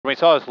we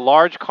saw this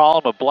large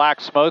column of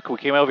black smoke. We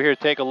came over here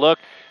to take a look,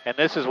 and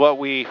this is what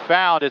we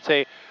found.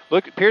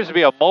 Appears to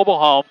be a mobile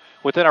home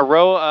within a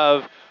row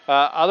of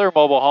other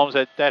mobile homes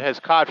that has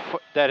caught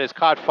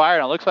fire.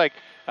 And it looks like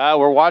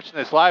we're watching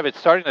this live. It's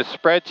starting to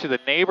spread to the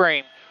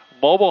neighboring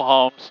mobile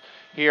homes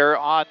here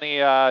on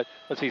the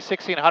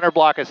 1600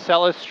 block of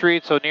Celis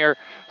Street, so near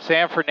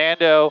San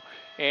Fernando.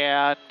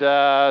 And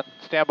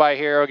stand by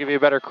here, I'll give you a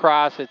better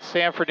cross. It's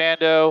San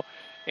Fernando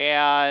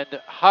and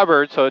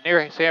Hubbard, so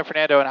near San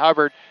Fernando and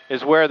Hubbard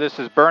is where this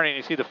is burning.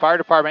 You see the fire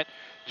department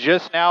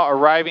just now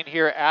arriving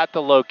here at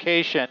the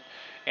location,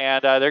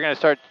 and they're going to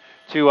start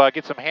to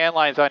get some hand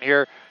lines on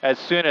here as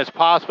soon as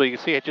possible. You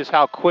can see just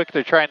how quick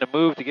they're trying to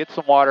move to get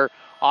some water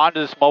onto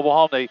this mobile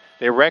home.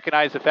 They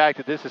recognize the fact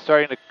that this is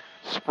starting to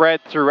spread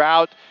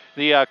throughout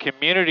the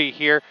community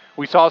here.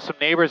 We saw some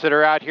neighbors that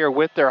are out here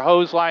with their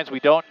hose lines.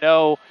 We don't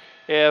know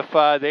if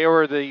they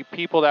were the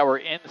people that were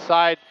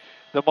inside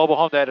the mobile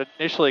home that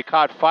initially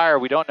caught fire.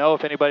 We don't know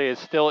if anybody is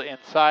still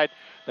inside.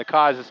 The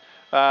cause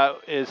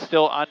is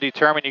still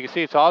undetermined. You can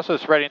see it's also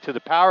spreading to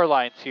the power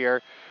lines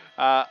here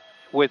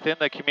within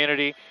the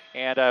community.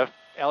 And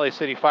LA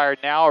City Fire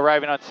now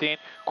arriving on scene,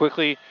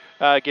 quickly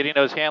getting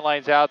those hand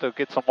lines out. They'll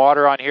get some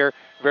water on here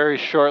very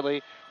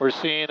shortly. We're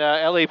seeing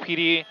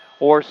LAPD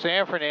or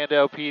San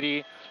Fernando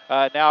PD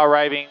now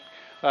arriving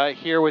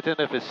here within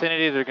the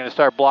vicinity. They're going to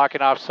start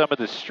blocking off some of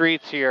the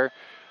streets here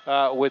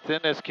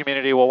within this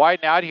community. We'll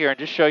widen out here and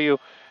just show you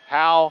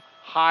how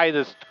high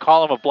this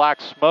column of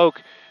black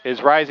smoke is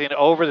rising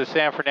over the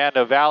San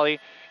Fernando Valley.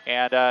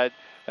 And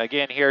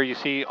again, here you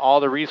see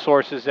all the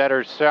resources that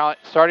are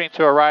starting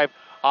to arrive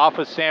off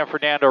of San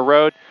Fernando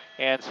Road,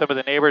 and some of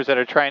the neighbors that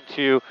are trying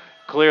to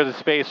clear the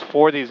space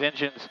for these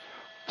engines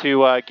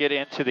to get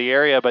into the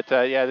area. But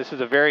yeah, this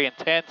is a very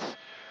intense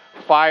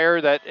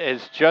fire that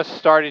has just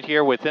started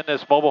here within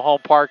this mobile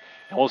home park,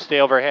 and we'll stay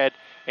overhead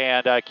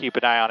and keep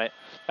an eye on it.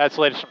 That's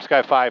the latest from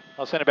Sky 5.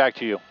 I'll send it back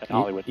to you in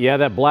Hollywood. Yeah,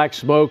 that black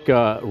smoke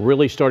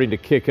really starting to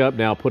kick up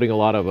now, putting a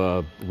lot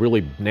of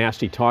really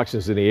nasty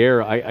toxins in the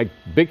air.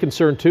 Big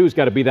concern too has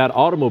got to be that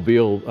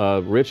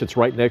automobile, Rich. It's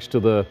right next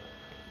to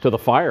the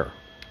fire.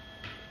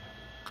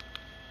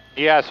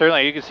 Yeah,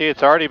 certainly. You can see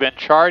it's already been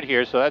charred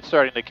here, so that's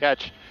starting to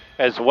catch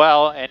as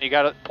well. And you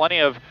got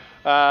plenty of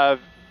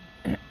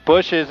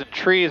bushes and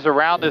trees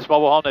around this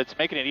mobile home that's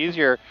making it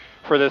easier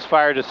for this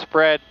fire to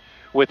spread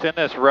within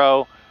this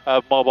row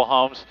of mobile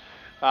homes.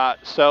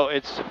 So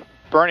it's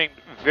burning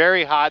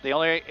very hot. They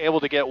only able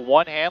to get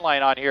one hand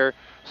line on here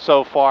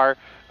so far,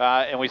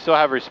 and we still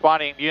have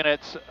responding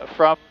units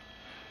from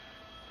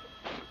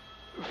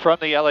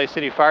the LA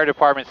City Fire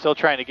Department still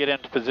trying to get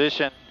into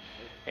position.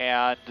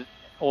 And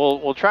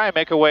we'll try and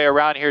make our way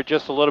around here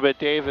just a little bit,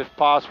 Dave, if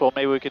possible.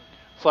 Maybe we can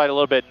slide a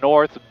little bit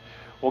north.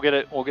 We'll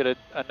get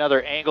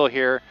another angle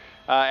here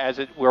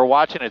as we're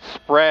watching it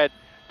spread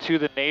to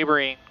the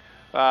neighboring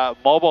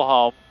mobile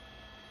home.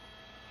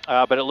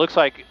 But it looks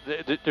like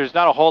there's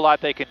not a whole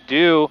lot they can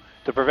do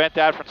to prevent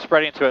that from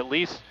spreading to at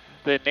least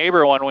the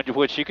neighbor one,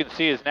 which you can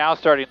see is now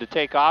starting to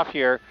take off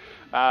here.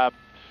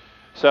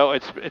 So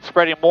it's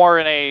spreading more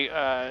in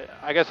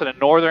I guess in a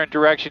northern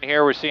direction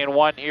here. We're seeing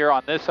one here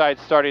on this side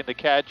starting to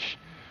catch.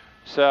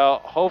 So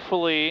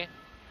hopefully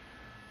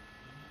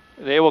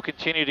they will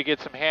continue to get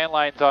some hand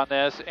lines on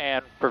this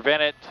and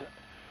prevent it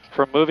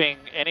from moving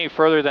any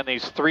further than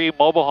these three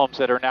mobile homes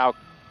that are now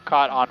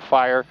caught on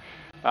fire.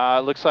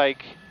 Looks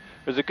like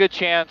there's a good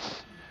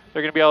chance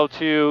they're going to be able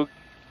to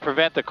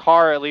prevent the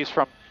car at least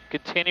from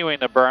continuing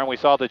to burn. We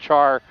saw the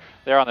char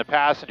there on the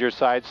passenger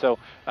side, so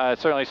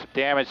certainly some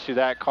damage to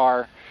that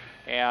car.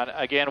 And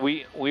again,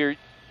 we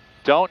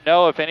don't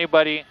know if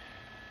anybody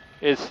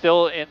is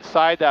still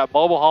inside that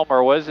mobile home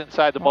or was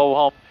inside the mobile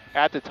home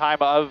at the time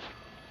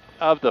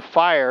of the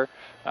fire.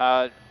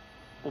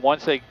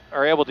 Once they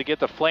are able to get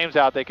the flames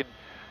out, they can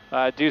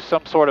do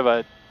some sort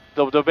of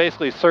they'll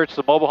basically search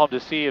the mobile home to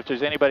see if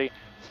there's anybody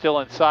still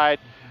inside.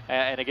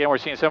 And again, we're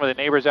seeing some of the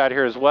neighbors out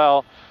here as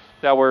well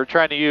that were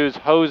trying to use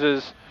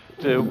hoses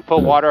to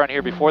put water on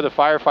here before the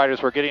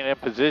firefighters were getting in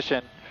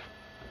position.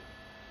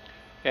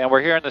 And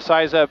we're hearing the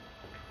size up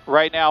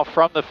right now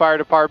from the fire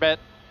department.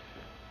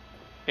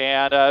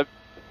 And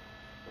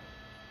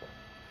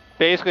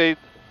basically,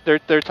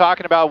 they're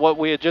talking about what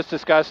we had just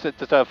discussed.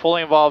 It's a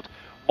fully involved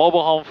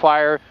mobile home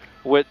fire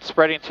with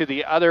spreading to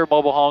the other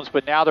mobile homes.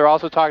 But now they're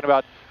also talking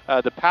about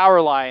the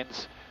power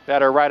lines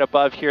that are right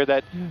above here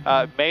that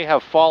may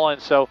have fallen.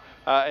 So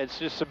it's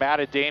just some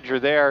added danger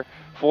there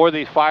for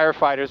the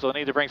firefighters. They'll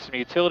need to bring some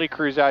utility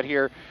crews out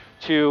here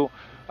to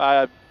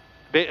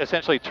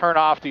essentially turn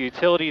off the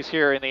utilities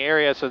here in the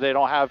area so they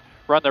don't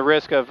run the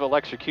risk of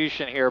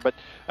electrocution here. But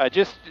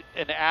just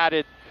an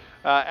added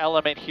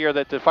element here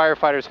that the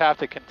firefighters have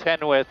to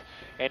contend with.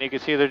 And you can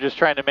see they're just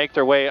trying to make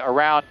their way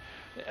around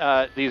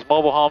these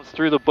mobile homes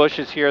through the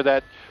bushes here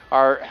that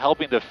are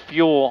helping to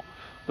fuel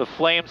the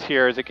flames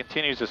here as it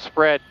continues to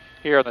spread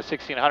here on the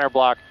 1600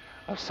 block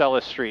of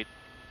Celis Street.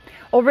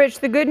 Well, Rich,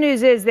 the good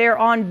news is they're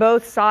on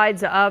both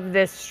sides of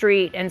this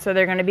street, and so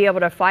they're going to be able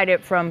to fight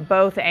it from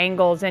both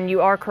angles. And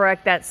you are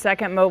correct, that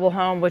second mobile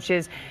home, which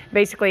is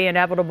basically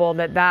inevitable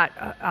that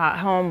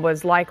home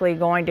was likely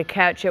going to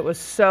catch. It was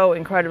so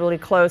incredibly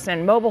close,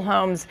 and mobile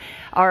homes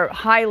are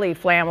highly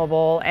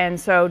flammable. And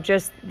so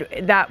just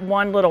that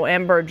one little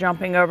ember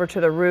jumping over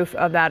to the roof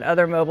of that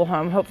other mobile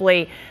home,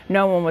 hopefully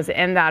no one was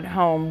in that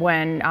home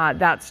when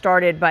that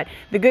started. But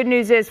the good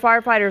news is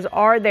firefighters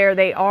are there.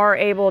 They are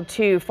able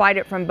to fight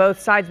it from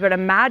both sides, but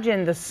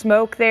imagine the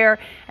smoke there.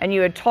 And you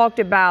had talked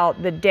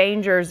about the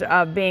dangers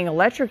of being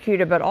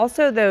electrocuted, but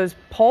also those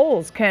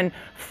poles can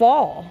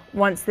fall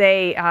once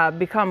they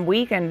become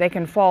weakened. They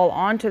can fall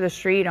onto the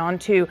street,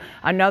 onto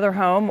another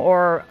home,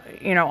 or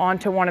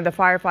onto one of the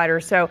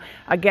firefighters. So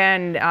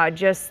again,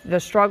 just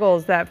the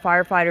struggles that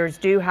firefighters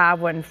do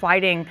have when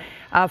fighting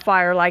a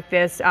fire like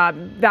this.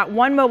 That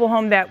one mobile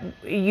home that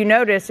you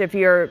notice, if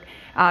you're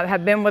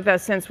have been with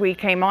us since we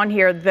came on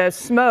here, the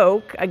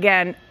smoke,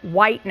 again,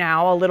 white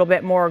now, a little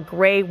bit more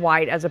gray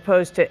white, as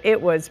opposed to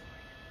it was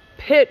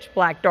pitch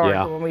black dark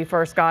when we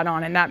first got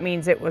on, and that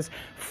means it was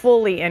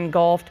fully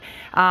engulfed.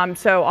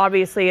 So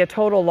obviously a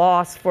total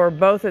loss for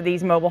both of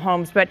these mobile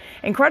homes, but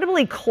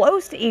incredibly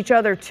close to each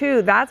other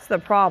too. That's the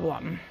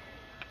problem.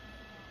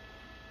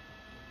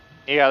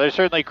 Yeah, they're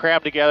certainly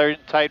crammed together in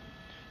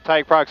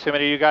tight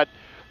proximity. You got,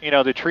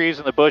 the trees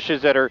and the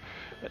bushes that are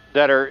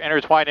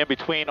intertwined in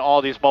between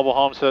all these mobile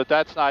homes, so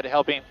that's not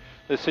helping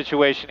the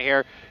situation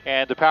here.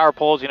 And the power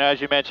poles,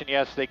 as you mentioned,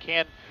 yes, they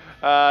can,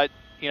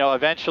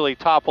 eventually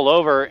topple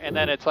over, and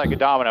then it's like a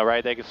domino,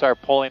 right? They can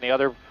start pulling the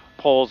other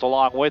poles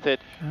along with it,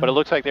 but it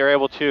looks like they're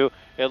able to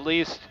at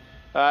least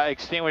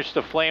extinguish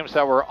the flames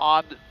that were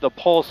on the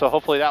pole, so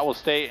hopefully that will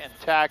stay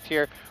intact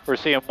here. We're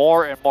seeing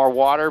more and more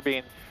water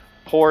being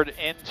poured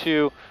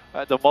into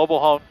the mobile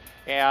home,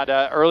 and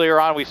earlier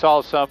on we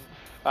saw some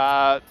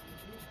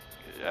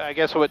I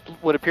guess what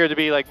would appear to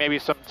be like maybe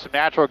some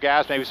natural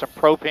gas, maybe some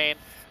propane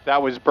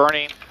that was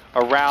burning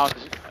around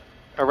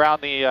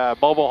the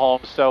mobile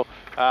homes. So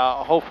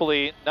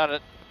hopefully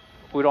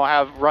we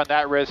don't run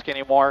that risk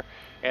anymore.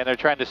 And they're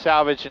trying to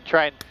salvage and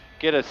try and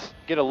get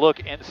a look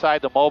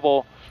inside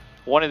the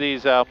one of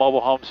these mobile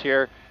homes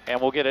here,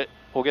 and we'll get an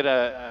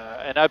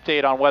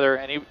update on whether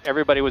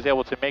everybody was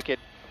able to make it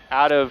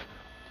out of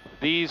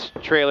these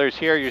trailers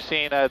here. You're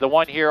seeing the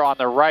one here on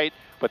the right,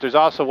 but there's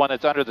also one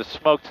that's under the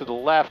smoke to the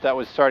left that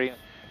was starting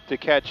to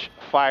catch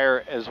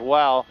fire as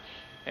well.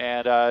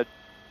 And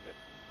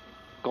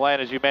Glenn,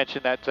 as you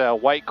mentioned,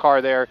 that white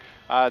car there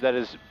that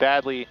is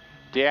badly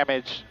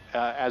damaged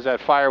as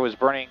that fire was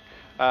burning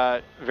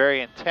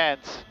very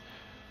intense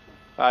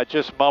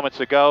just moments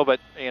ago. But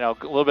a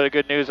little bit of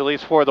good news, at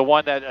least for the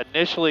one that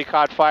initially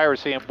caught fire. We're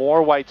seeing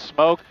more white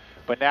smoke,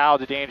 but now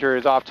the danger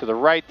is off to the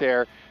right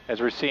there, as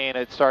we're seeing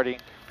it starting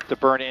to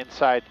burn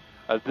inside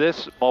of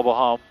this mobile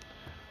home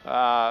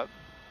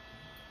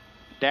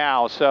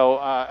now. So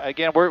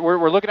again,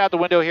 we're looking out the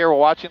window here. We're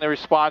watching the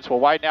response. We'll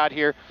widen out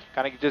here,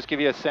 kind of just give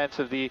you a sense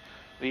of the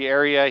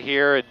area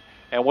here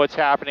and what's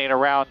happening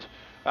around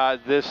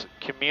this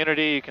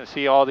community. You can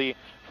see all the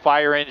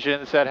fire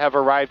engines that have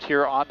arrived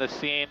here on the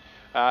scene,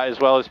 as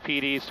well as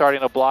PD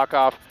starting to block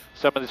off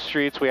some of the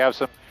streets. We have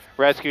some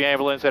rescue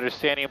ambulances that are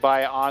standing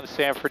by on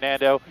San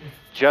Fernando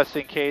just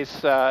in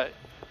case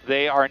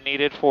they are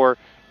needed for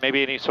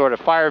maybe any sort of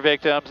fire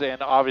victims,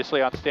 and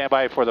obviously on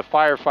standby for the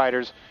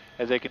firefighters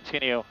as they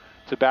continue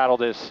to battle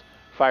this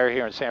fire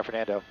here in San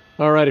Fernando.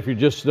 All right, if you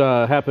just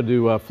happen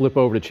to flip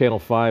over to Channel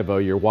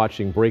 5, you're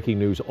watching breaking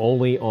news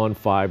only on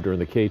 5 during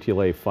the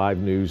KTLA 5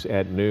 News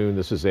at noon.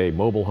 This is a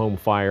mobile home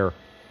fire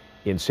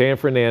in San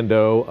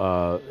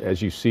Fernando.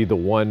 As you see, the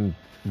one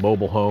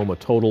mobile home, a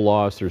total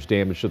loss. There's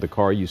damage to the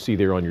car you see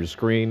there on your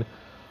screen.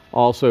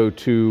 Also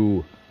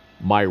to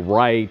my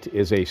right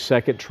is a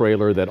second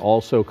trailer that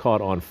also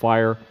caught on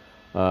fire.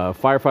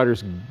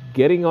 Firefighters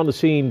getting on the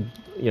scene,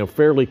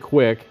 fairly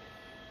quick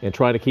and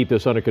trying to keep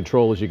this under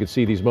control. As you can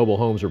see, these mobile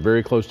homes are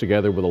very close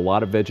together with a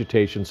lot of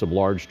vegetation, some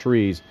large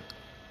trees.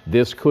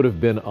 This could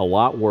have been a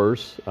lot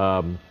worse.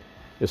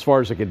 As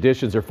far as the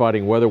conditions they're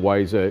fighting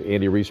weather-wise,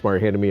 Andy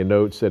Reesmeyer handed me a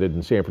note, said it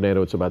in San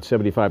Fernando, it's about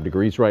 75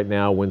 degrees right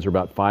now. Winds are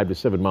about 5 to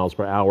 7 miles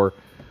per hour.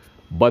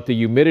 But the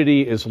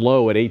humidity is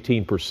low at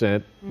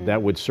 18%.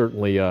 That would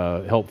certainly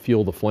help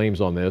fuel the flames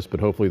on this,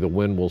 but hopefully the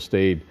wind will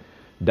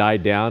die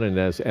down. And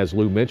as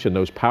Lou mentioned,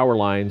 those power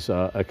lines,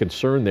 a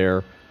concern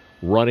there,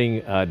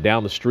 running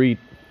down the street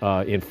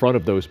in front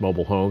of those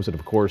mobile homes. And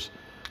of course,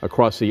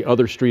 across the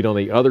other street on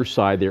the other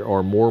side, there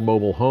are more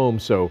mobile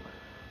homes. So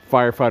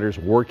firefighters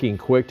working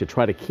quick to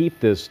try to keep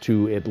this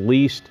to at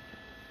least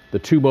the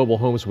 2 mobile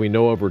homes we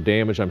know of are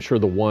damaged. I'm sure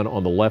the one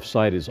on the left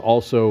side is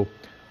also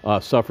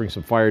suffering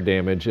some fire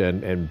damage.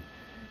 And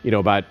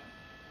about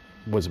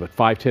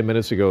 5-10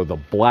 minutes ago, the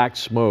black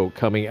smoke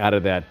coming out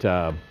of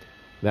that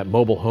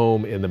mobile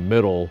home in the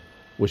middle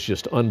was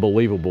just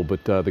unbelievable.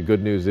 But the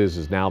good news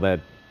is now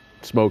that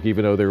smoke,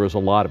 even though there was a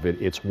lot of it,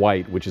 it's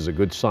white, which is a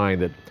good sign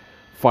that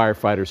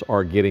firefighters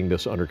are getting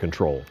this under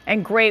control.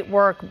 And great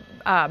work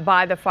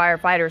by the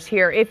firefighters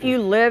here. If you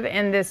live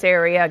in this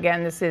area,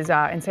 again, this is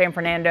in San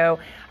Fernando,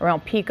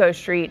 around Pico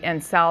Street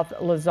and South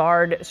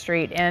Lazard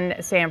Street in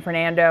San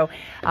Fernando.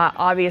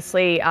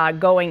 Obviously,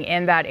 going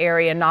in that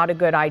area, not a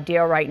good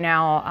idea right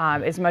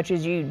now. As much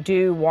as you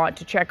do want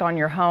to check on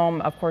your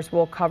home, of course,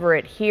 we'll cover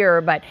it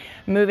here, but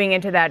moving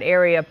into that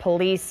area,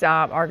 police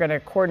are going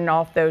to cordon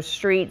off those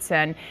streets,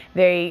 and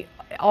they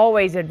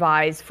always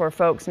advise for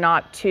folks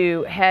not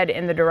to head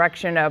in the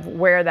direction of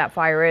where that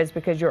fire is,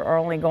 because you're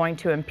only going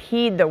to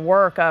impede the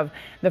work of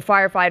the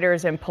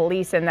firefighters and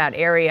police in that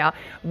area.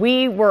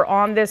 We were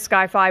on this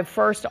Sky 5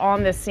 first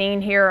on the scene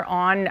here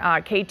on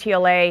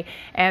KTLA,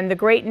 and the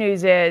great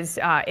news is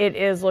it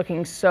is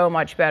looking so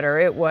much better.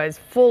 It was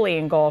fully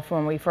engulfed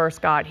when we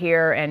first got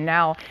here, and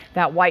now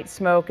that white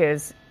smoke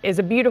is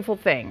a beautiful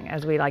thing,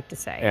 as we like to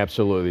say.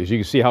 Absolutely. As you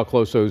can see how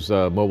close those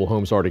mobile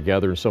homes are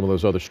together and some of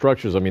those other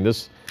structures. I mean,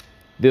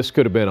 this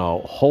could have been a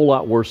whole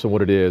lot worse than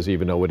what it is,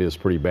 even though it is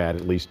pretty bad,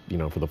 at least, you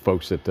know, for the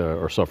folks that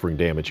are suffering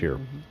damage here.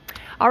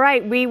 All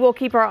right, we will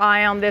keep our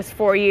eye on this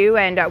for you,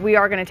 and we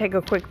are going to take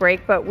a quick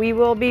break, but we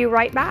will be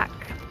right back.